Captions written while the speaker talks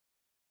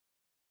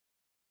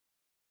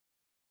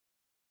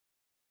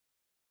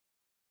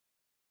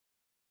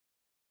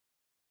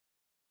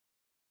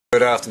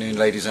Good afternoon,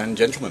 ladies and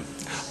gentlemen.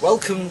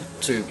 Welcome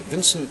to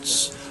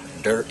Vincent's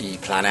Dirty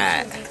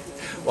Planet.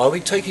 While we're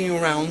taking you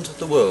around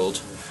the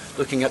world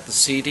looking at the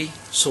seedy,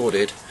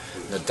 sordid,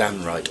 and the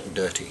downright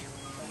dirty.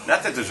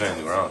 Not that there's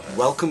anything wrong.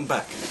 Welcome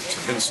back to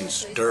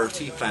Vincent's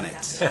Dirty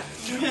Planet.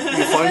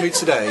 You'll find me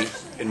today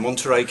in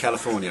Monterey,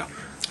 California.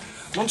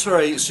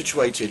 Monterey is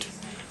situated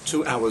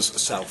 2 hours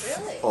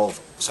south of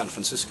San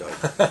Francisco,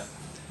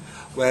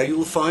 where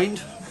you'll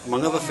find,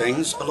 among other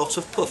things, a lot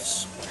of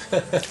puffs,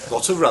 a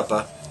lot of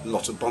rubber, a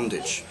lot of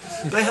bondage.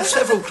 They have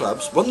several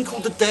clubs, one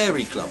called the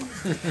Dairy Club,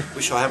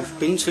 which I have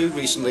been to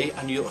recently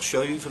and I'll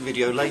show you the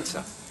video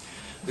later.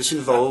 This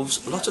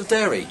involves a lot of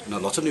dairy and a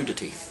lot of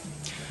nudity.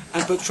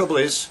 But the trouble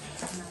is,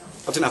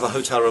 I didn't have a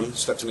hotel room,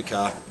 slept in a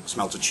car,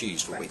 smelled of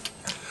cheese for a week.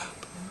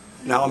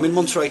 Now I'm in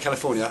Monterey,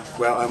 California,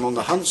 where I'm on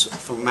the hunt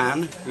for a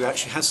man who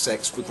actually has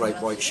sex with great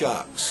white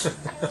sharks.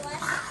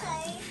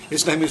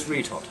 His name is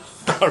Retard.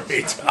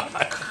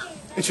 Retard.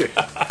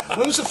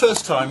 When was the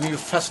first time you were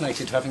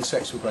fascinated having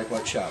sex with great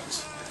white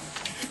sharks?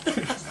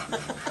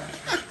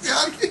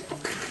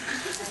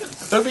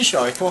 Don't be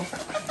shy, come on.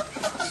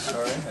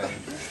 Sorry.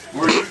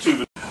 We're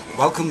YouTube.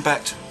 Welcome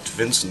back to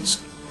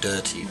Vincent's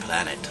Dirty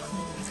Planet.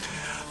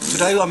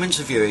 Today I'm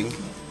interviewing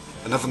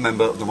another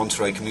member of the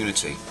Monterey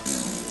community.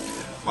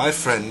 My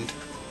friend,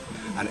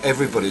 and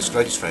everybody's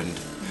greatest friend,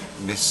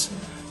 Miss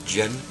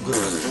Jen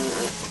Goodwin.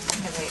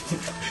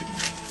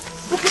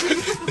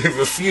 Who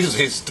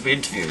refuses to be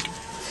interviewed.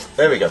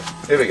 There we go,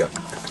 here we go.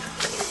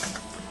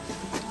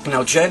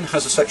 Now Jen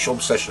has a sexual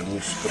obsession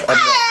with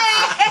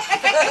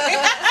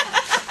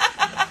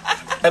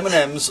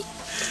M&M's.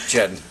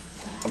 Jen.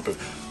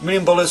 $1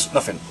 million,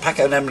 nothing.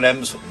 Packet of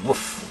M&M's,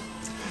 woof.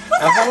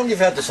 Now how long have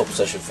you had this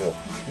obsession for,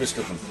 Miss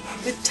Goodman?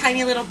 With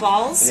tiny little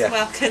balls? Yeah.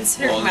 Well,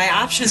 considering my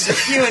options are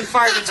few and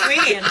far between,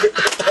 I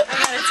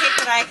gotta take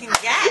what I can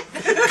get.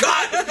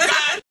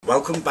 God.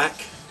 Welcome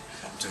back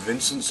to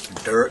Vincent's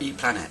Dirty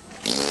Planet.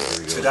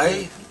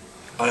 Today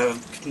I am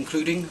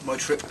concluding my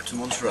trip to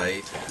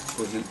Monterey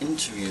with an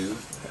interview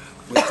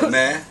with the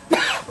mayor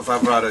of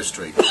Alvarado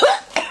Street.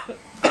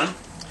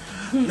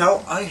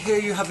 Now I hear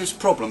you have this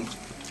problem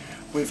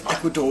with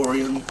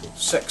Ecuadorian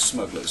sex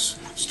smugglers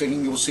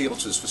stealing your sea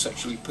otters for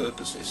sexual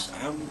purposes.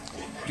 How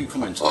do you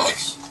comment on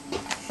this?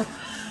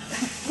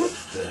 What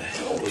the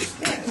hell was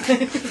that?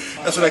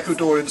 That's an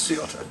Ecuadorian sea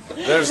otter.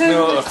 There's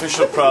no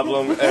official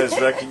problem as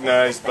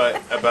recognized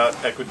about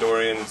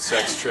Ecuadorian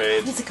sex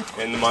trade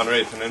in the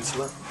Monterey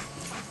Peninsula.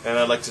 And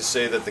I'd like to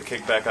say that the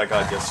kickback I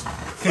got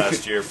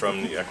last year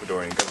from the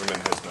Ecuadorian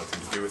government has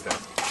nothing to do with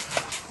that.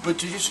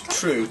 But it is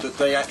true that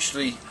they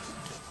actually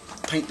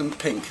paint them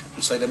pink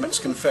and say they're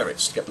Mexican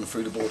ferrets to get them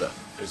through the border.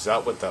 Is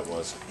that what that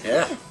was?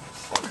 Yeah.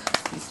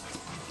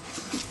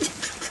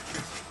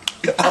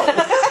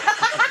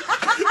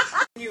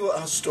 You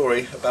our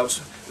story about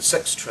the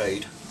sex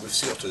trade with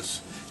sea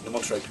otters in the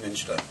Monterey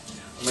Peninsula.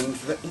 I'm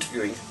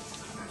interviewing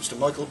Mr.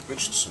 Michael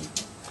Richardson,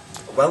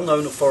 a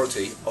well-known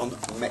authority on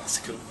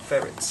Mexican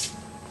ferrets.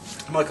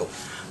 Michael,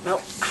 now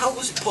how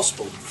was it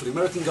possible for the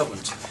American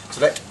government to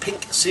let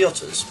pink sea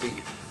otters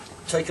be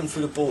taken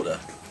through the border?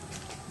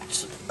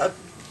 What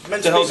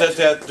the hell does that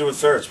have to do with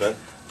ferrets, man?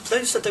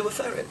 They said they were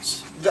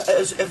ferrets.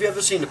 Have you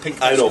ever seen a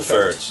pink I know Mexican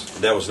ferret? ferrets.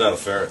 That was not a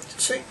ferret.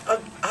 See,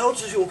 how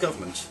does your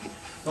government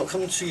not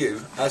come to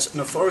you as an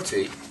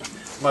authority,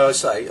 may I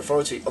say,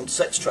 authority on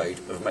sex trade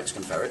of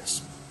Mexican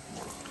ferrets?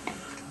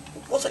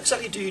 What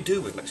exactly do you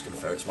do with Mexican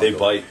ferrets, Michael? They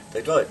bite.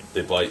 They bite?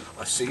 They bite.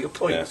 I see your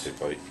point. Yes, they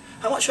bite.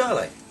 How much are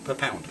they per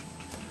pound?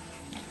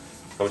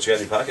 How much you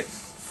got in your pocket?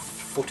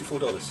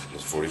 $44.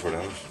 It's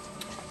 $44.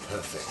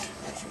 Perfect.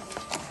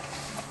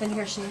 Then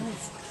here she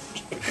is.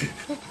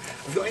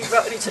 Have you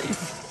got any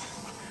teeth?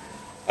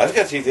 I've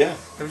got teeth, yeah.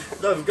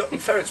 No, have you got any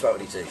ferrets without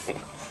any teeth?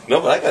 No,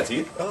 but I got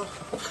teeth. Oh,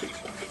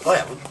 I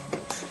haven't.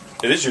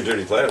 It is your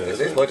dirty planet, It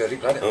isn't is it? my dirty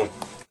planet. Oh.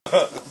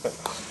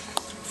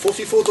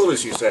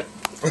 $44 you said.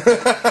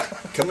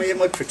 Come here,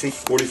 my pretty.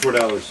 $44.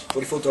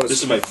 $44.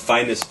 This is my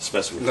finest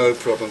specimen. No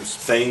problems.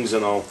 Fangs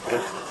and all.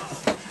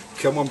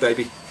 Come on,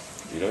 baby.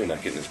 You know you're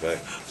not getting this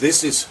back.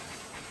 This is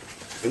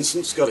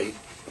Vincent Scully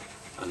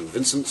and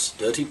Vincent's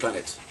Dirty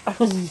Planet,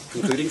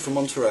 concluding from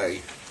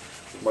Monterey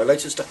with my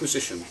latest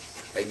acquisition,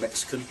 a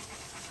Mexican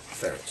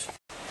ferret.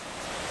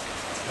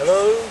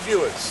 Hello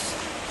viewers,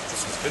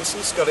 this is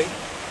Vincent Scully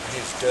and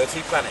his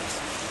Dirty Planet.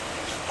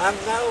 I'm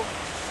now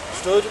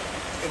stood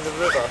in the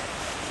river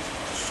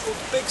called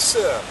Big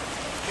Sur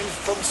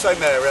from the same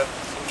area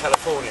in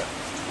California.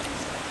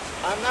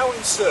 I'm now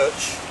in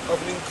search of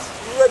an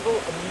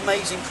incredible,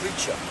 amazing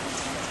creature.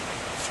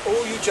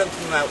 All you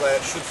gentlemen out there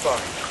should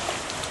find.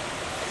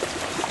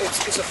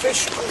 It's a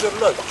fish called a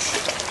loach,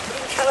 but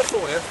in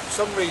California,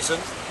 for some reason,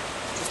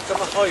 it's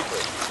become a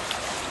hybrid.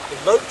 The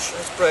loach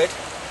has bred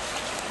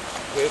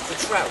with the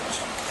trout,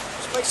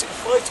 which makes it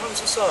 5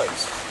 times the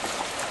size.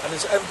 And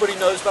as everybody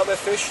knows about their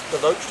fish, the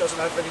loach doesn't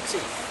have any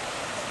teeth.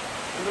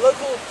 And the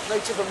local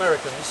Native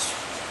Americans,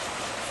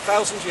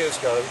 1,000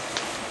 years ago,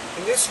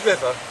 in this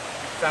river,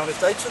 found if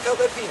they took out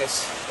their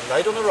penis and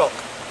laid on a rock,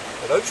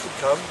 the loach would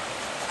come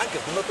and give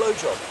them a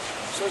blowjob.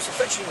 So So it's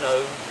affectionately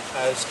known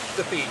as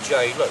the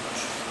BJ Loach.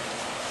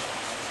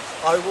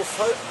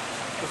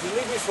 If you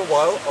leave me for a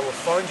while, I will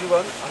find you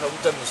one and I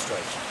will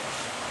demonstrate.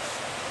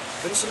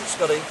 Vincent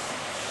Scully,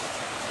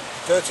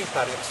 Dirty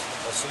Planet.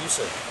 I'll see you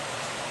soon.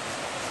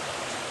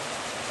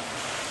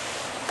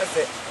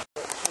 That's it.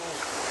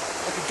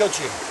 Like a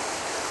gudgeon.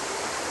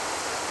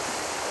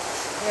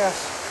 Yes.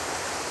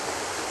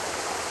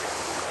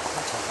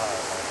 That's a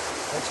hard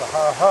life. That's a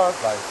hard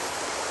life.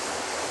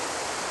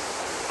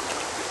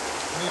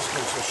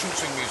 Musicals, or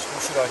shooting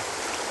musicals, should I? I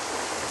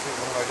think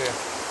one idea.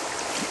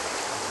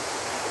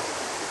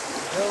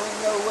 Going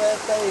nowhere,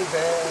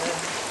 baby.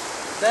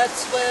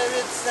 That's where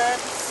it's at.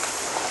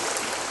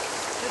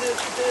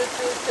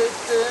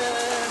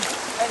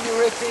 And you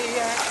rip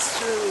the axe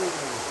through.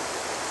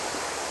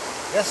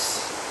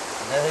 Yes,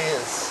 and there he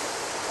is.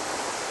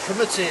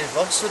 Primitive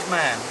Oxford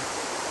man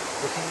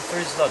looking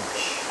for his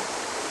lunch.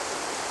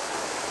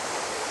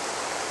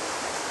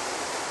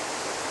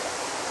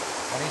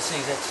 And he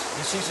sees it.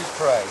 He sees his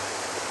prey.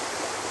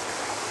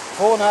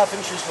 4.5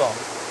 inches long.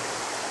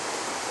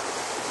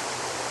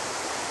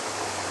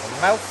 The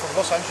mouth of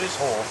Los Angeles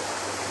whore.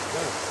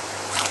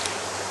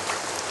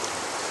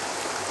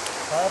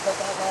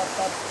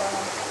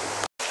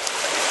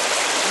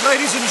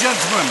 Ladies and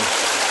gentlemen,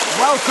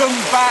 welcome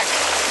back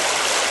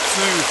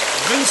to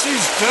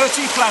Vince's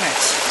Dirty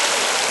Planet.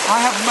 I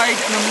have made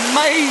an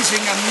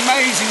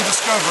amazing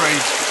discovery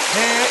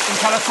here in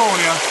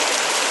California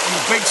in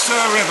the Big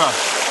Sur River.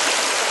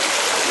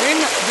 In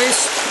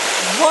this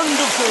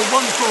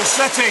wonderful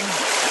setting,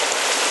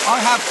 I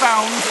have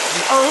found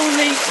the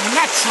only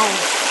natural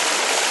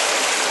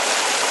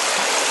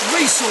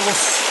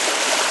resource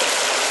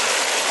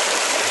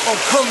of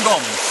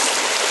condoms.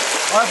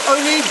 I've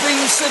only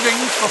been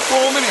sieving for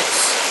 4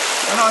 minutes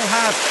and I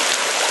have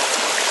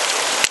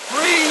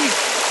 3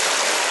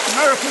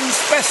 American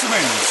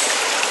specimens,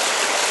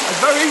 a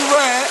very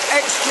rare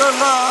extra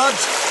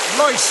large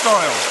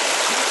lifestyle.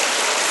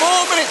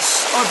 4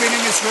 minutes I've been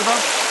in this river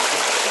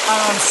and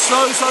I'm so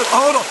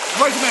hold on,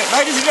 wait a minute,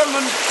 ladies and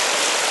gentlemen,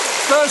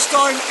 first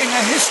time in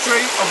the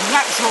history of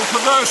natural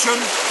perversion.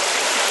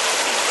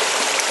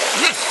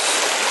 Yes,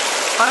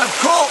 I have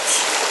caught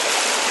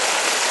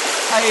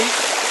a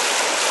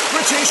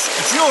British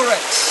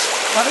Durex.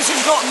 Now this is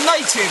not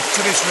native to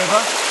this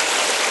river,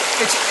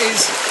 it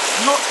is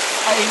not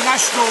a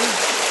national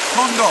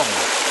condom.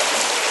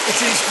 It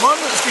is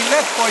one that's been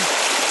left by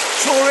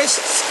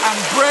tourists and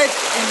bred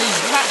in these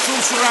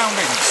natural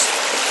surroundings.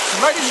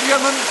 So ladies and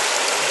gentlemen,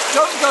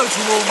 don't go to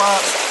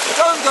Walmart,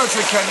 don't go to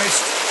a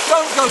chemist,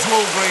 don't go to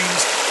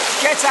Walgreens,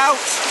 get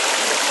out,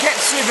 get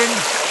sieving,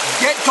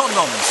 get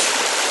condoms.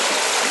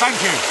 Thank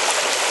you.